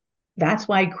 But that's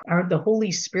why the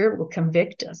Holy Spirit will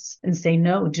convict us and say,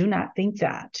 no, do not think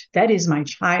that. That is my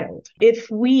child. If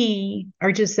we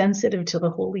are just sensitive to the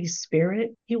Holy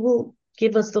Spirit, He will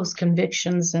give us those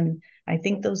convictions. And I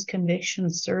think those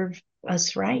convictions serve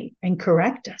us right and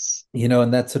correct us.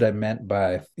 And that's what I meant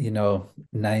by,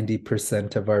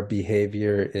 90% of our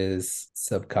behavior is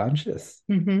subconscious.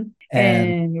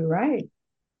 And you're right.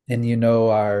 And and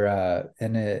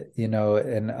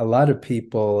a lot of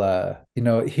people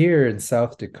here in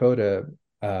South Dakota,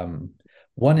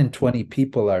 1 in 20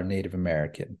 people are Native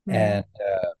American. And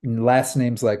last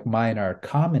names like mine are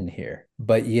common here,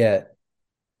 but yet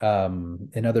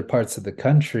in other parts of the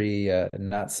country,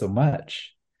 not so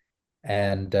much.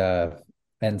 And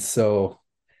so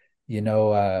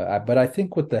but I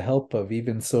think with the help of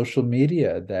even social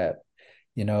media, that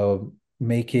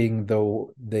making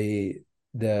the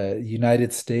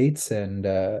United States and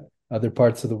other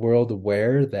parts of the world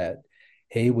aware that,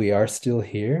 hey, we are still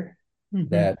here,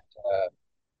 that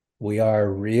we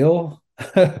are real,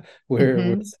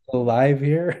 we're still alive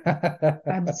here.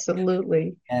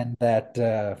 Absolutely.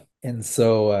 And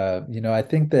so I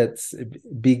think that's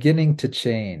beginning to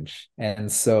change.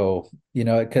 And so,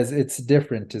 because it's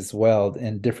different as well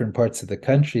in different parts of the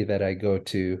country that I go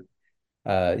to.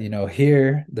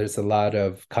 Here there's a lot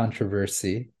of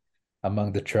controversy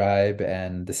among the tribe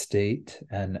and the state,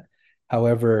 and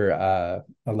however a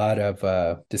lot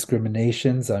of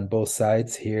discriminations on both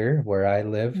sides here where I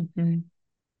live.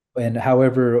 And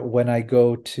however, when I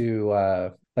go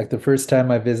to like the first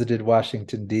time I visited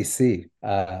Washington, D.C.,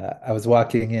 I was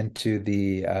walking into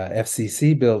the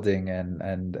FCC building,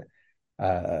 and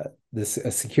a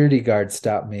security guard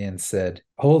stopped me and said,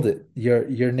 "Hold it,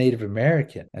 you're Native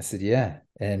American." I said, "Yeah."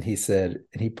 And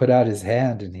he put out his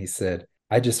hand and he said,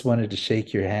 "I just wanted to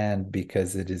shake your hand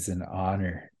because it is an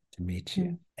honor to meet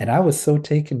you." And I was so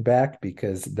taken back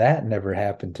because that never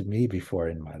happened to me before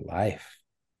in my life.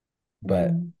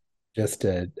 But just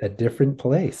a different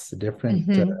place, a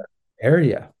different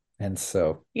area. And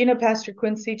so, Pastor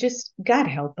Quincy, just God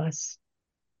help us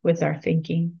with our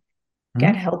thinking.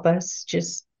 God help us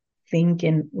just think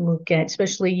and look at,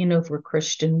 especially, if we're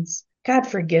Christians. God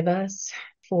forgive us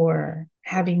for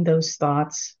having those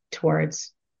thoughts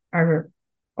towards our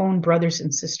own brothers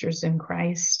and sisters in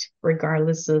Christ,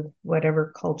 regardless of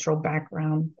whatever cultural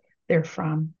background they're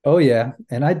from. Oh yeah,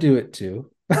 and I do it too.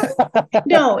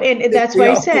 No, and that's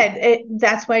why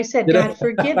I said, God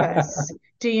forgive us.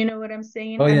 Do you know what I'm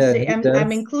saying? Oh yeah,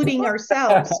 I'm including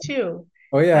ourselves too.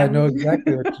 Oh yeah, I know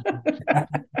exactly what you mean.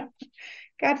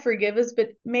 God forgive us, but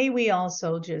may we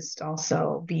also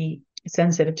be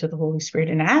sensitive to the Holy Spirit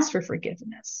and ask for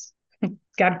forgiveness.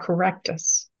 God correct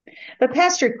us. But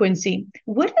Pastor Quincy,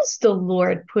 what is the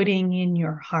Lord putting in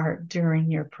your heart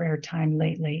during your prayer time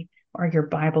lately or your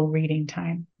Bible reading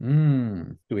time?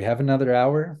 Do we have another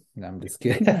hour? No, I'm just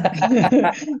kidding.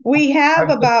 We have I'm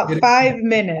just about kidding. 5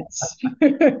 minutes.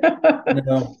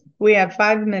 We have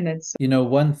 5 minutes.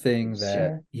 One thing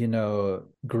Sure. that,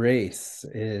 grace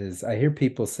is, I hear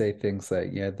people say things like,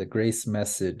 yeah, the grace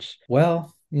message.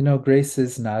 Well, grace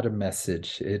is not a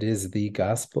message. It is the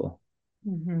gospel.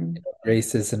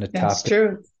 Grace isn't a That's topic.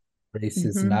 true. Grace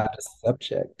is not a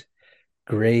subject.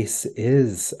 Grace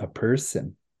is a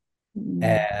person.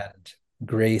 And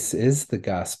grace is the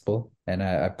gospel. And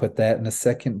I put that in the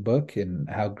second book, and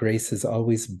how grace has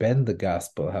always been the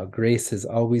gospel, how grace has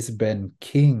always been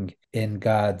king in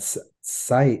God's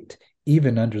sight,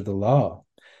 even under the law.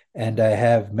 And I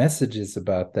have messages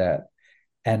about that.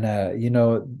 And,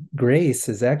 grace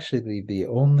is actually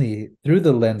through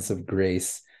the lens of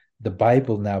grace, the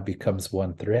Bible now becomes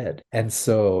one thread. And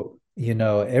so,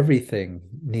 everything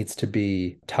needs to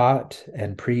be taught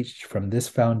and preached from this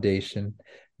foundation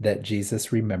that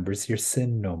Jesus remembers your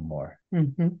sin no more.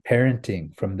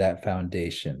 Parenting from that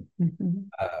foundation,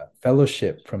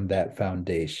 fellowship from that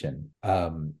foundation,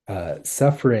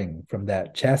 suffering from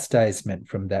that, chastisement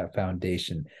from that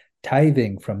foundation,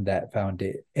 tithing from that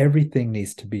foundation. Everything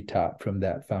needs to be taught from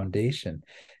that foundation.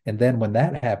 And then when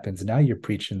that happens, now you're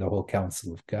preaching the whole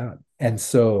counsel of God. And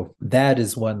so that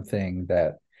is one thing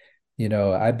that,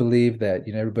 I believe that,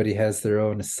 everybody has their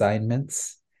own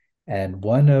assignments. And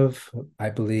one of,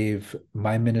 I believe,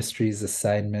 my ministry's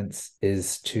assignments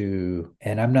is to,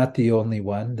 and I'm not the only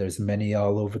one, there's many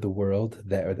all over the world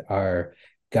that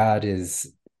God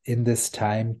is in this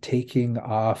time taking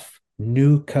off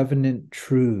new covenant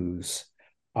truths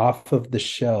off of the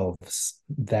shelves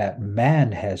that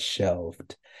man has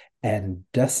shelved, and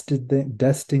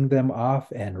dusting them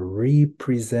off and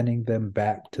representing them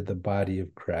back to the body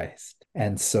of Christ.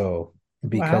 And so,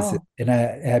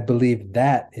 I believe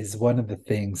that is one of the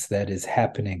things that is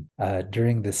happening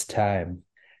during this time.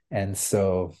 And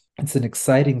so it's an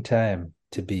exciting time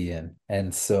to be in.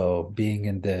 And so being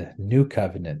in the new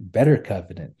covenant,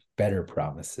 better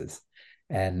promises,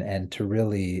 and to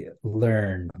really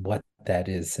learn what that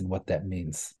is and what that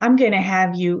means. I'm going to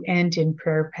have you end in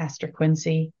prayer, Pastor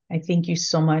Quincy. I thank you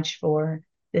so much for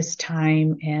this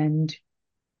time, and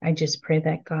I just pray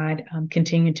that God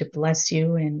continue to bless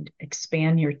you and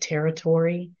expand your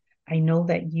territory. I know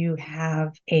that you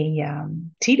have a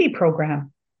TV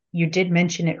program. You did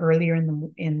mention it earlier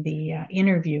in the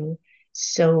interview.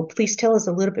 So please tell us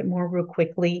a little bit more real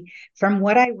quickly. From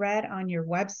what I read on your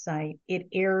website, it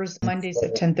airs Mondays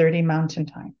at 10:30 Mountain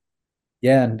Time.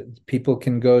 Yeah, and people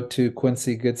can go to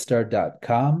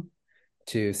QuincyGoodstar.com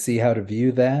to see how to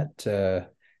view that.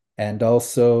 And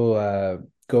also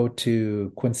go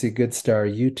to Quincy Goodstar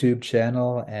YouTube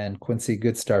channel and Quincy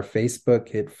Goodstar Facebook,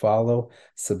 hit follow,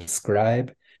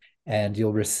 subscribe, and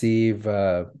you'll receive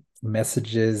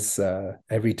messages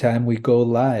every time we go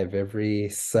live, every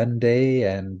Sunday,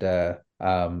 and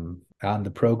on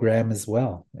the program as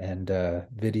well, and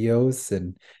videos,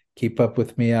 and keep up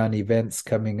with me on events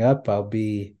coming up. I'll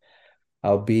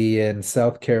be in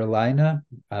South Carolina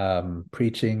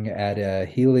preaching at a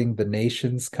Healing the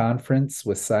Nations conference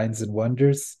with Signs and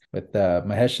Wonders with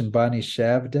Mahesh and Bonnie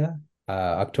Shavda,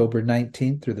 October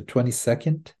 19th through the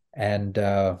 22nd, and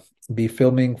be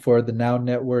filming for the Now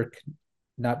Network,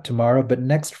 not tomorrow, but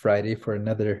next Friday for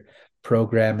another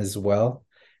program as well.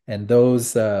 And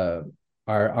those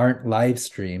aren't live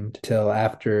streamed till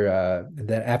after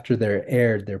they're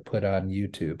aired, they're put on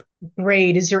YouTube.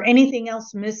 Great. Is there anything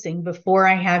else missing before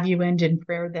I have you end in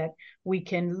prayer that we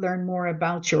can learn more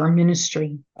about your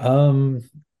ministry? I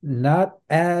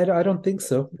don't think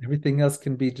so. Everything else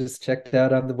can be just checked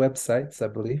out on the websites, I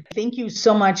believe. Thank you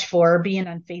so much for being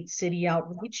on Faith City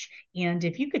Outreach. And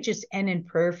if you could just end in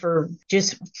prayer for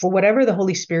whatever the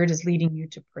Holy Spirit is leading you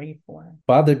to pray for.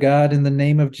 Father God, in the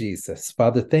name of Jesus,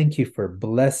 Father, thank you for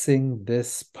blessing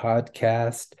this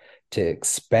podcast to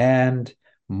expand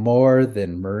more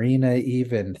than Marina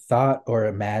even thought or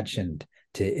imagined,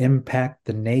 to impact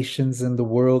the nations and the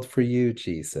world for you,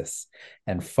 Jesus.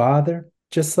 And Father,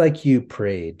 just like you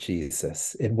prayed,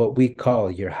 Jesus, in what we call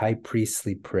your high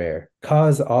priestly prayer,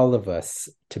 cause all of us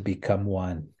to become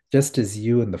one, just as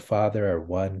you and the Father are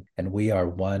one, and we are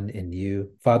one in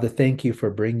you. Father, thank you for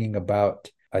bringing about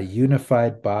a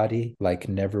unified body like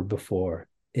never before,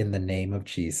 in the name of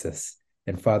Jesus.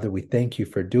 And Father, we thank you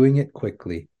for doing it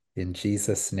quickly. In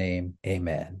Jesus' name,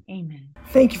 amen. Amen.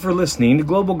 Thank you for listening to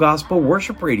Global Gospel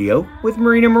Worship Radio with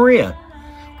Marina Maria,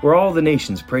 where all the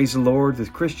nations praise the Lord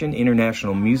with Christian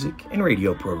international music and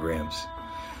radio programs.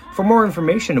 For more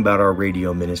information about our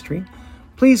radio ministry,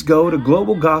 please go to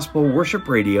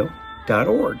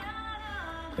globalgospelworshipradio.org.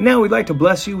 And now we'd like to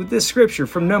bless you with this scripture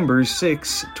from Numbers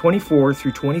 6:24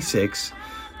 through 26.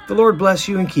 The Lord bless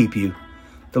you and keep you.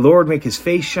 The Lord make his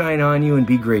face shine on you and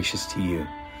be gracious to you.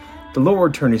 The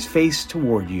Lord turn his face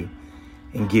toward you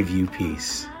and give you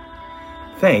peace.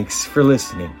 Thanks for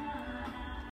listening.